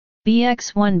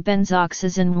Bx1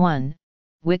 benzoxazin1,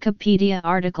 Wikipedia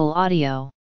article audio.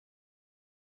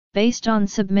 Based on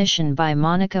submission by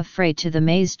Monica Frey to the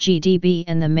Maize GDB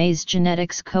and the Maize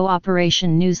Genetics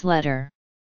Cooperation newsletter.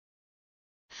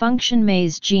 Function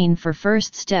maize gene for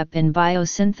first step in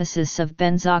biosynthesis of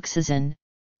benzoxazin,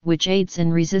 which aids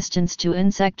in resistance to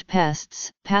insect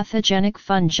pests, pathogenic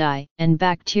fungi, and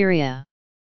bacteria.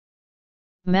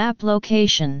 Map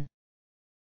location.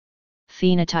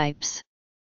 Phenotypes.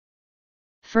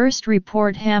 First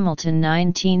report Hamilton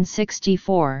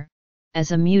 1964,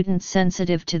 as a mutant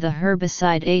sensitive to the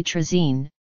herbicide atrazine,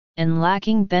 and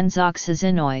lacking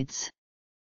benzoxazinoids.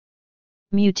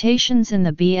 Mutations in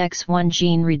the Bx1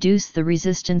 gene reduce the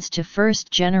resistance to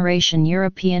first-generation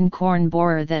European corn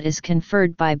borer that is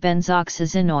conferred by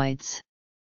benzoxazinoids.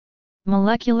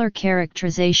 Molecular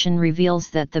characterization reveals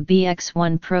that the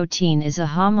Bx1 protein is a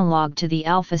homologue to the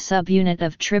alpha subunit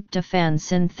of tryptophan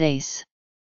synthase.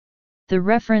 The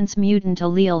reference mutant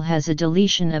allele has a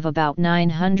deletion of about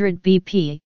 900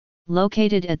 BP,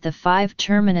 located at the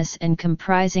 5-terminus and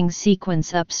comprising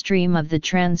sequence upstream of the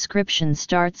transcription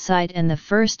start site and the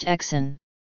first exon.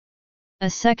 A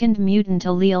second mutant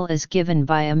allele is given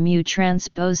by a mu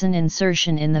transposon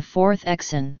insertion in the 4th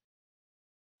exon.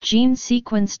 Gene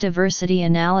sequence diversity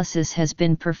analysis has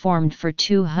been performed for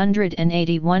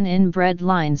 281 inbred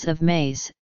lines of maize,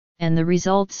 and the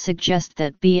results suggest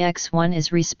that Bx1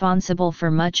 is responsible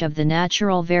for much of the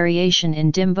natural variation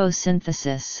in dimbo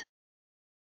synthesis.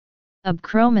 Ob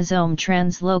chromosome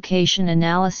translocation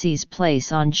analyses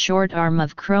place on short arm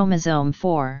of chromosome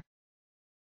 4.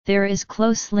 There is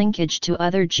close linkage to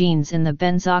other genes in the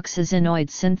benzoxazinoid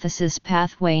synthesis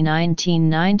pathway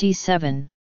 1997.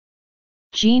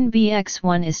 Gene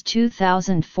Bx1 is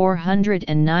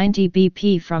 2490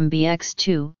 BP from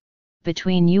Bx2,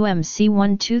 between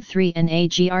UMC123 and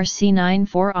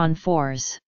AGRC94 on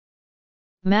 4s.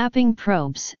 Mapping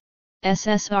probes,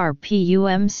 SSRP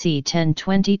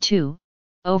UMC1022,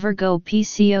 Overgo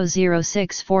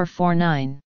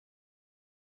PCO06449.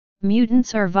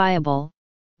 Mutants are viable,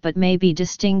 but may be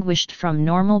distinguished from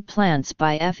normal plants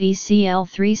by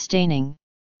FeCl3 staining.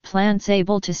 Plants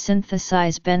able to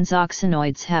synthesize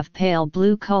benzoxanoids have pale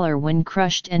blue color when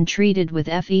crushed and treated with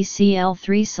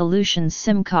FeCl3 solutions.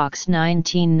 Simcox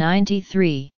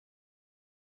 1993.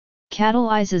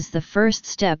 Catalyzes the first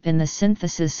step in the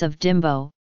synthesis of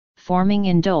dimbo, forming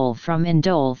indole from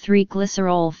indole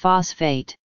 3-glycerol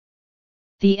phosphate.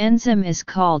 The enzyme is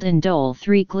called indole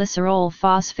 3-glycerol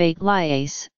phosphate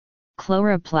lyase,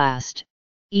 chloroplast,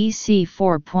 EC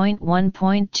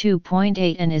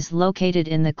 4.1.2.8 and is located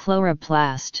in the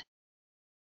chloroplast.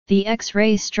 The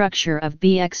X-ray structure of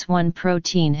Bx1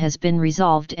 protein has been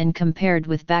resolved and compared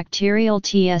with bacterial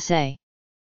TSA.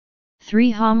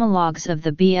 3 homologues of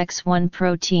the Bx1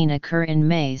 protein occur in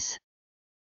maize.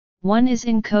 One is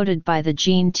encoded by the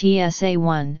gene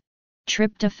TSA1,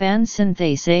 tryptophan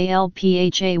synthase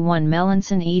ALPHA1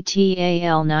 melansin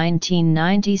ETAL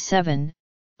 1997,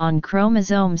 on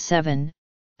chromosome 7.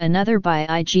 Another by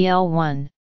IGL1,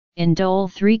 indole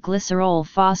 3-glycerol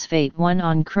phosphate 1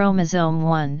 on chromosome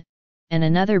 1, and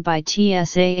another by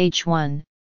TSAH1,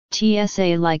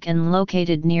 TSA-like and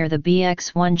located near the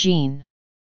Bx1 gene.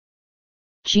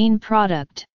 Gene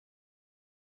product.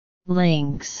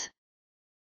 Links.